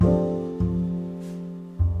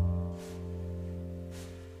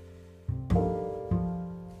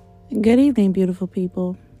Good evening, beautiful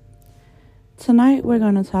people. Tonight we're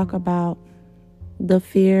going to talk about the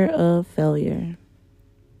fear of failure.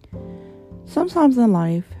 Sometimes in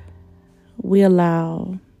life, we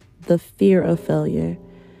allow the fear of failure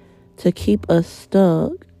to keep us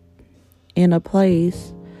stuck in a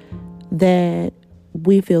place that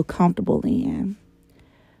we feel comfortable in.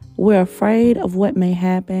 We're afraid of what may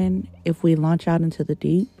happen if we launch out into the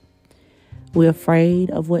deep. We're afraid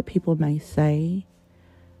of what people may say.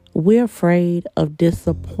 We're afraid of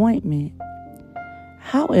disappointment.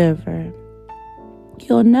 However,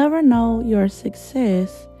 you'll never know your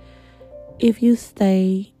success if you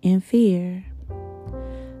stay in fear.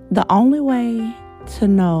 The only way to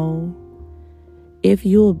know if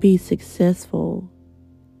you'll be successful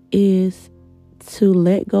is to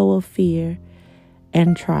let go of fear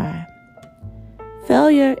and try.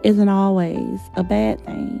 Failure isn't always a bad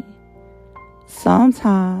thing.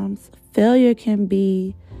 Sometimes failure can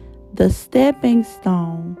be the stepping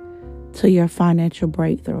stone to your financial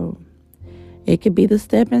breakthrough. It could be the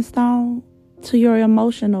stepping stone to your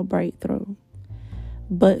emotional breakthrough.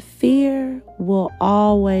 But fear will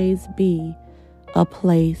always be a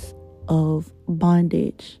place of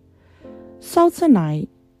bondage. So tonight,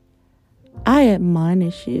 I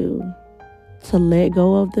admonish you to let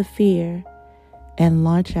go of the fear and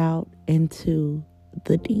launch out into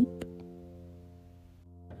the deep.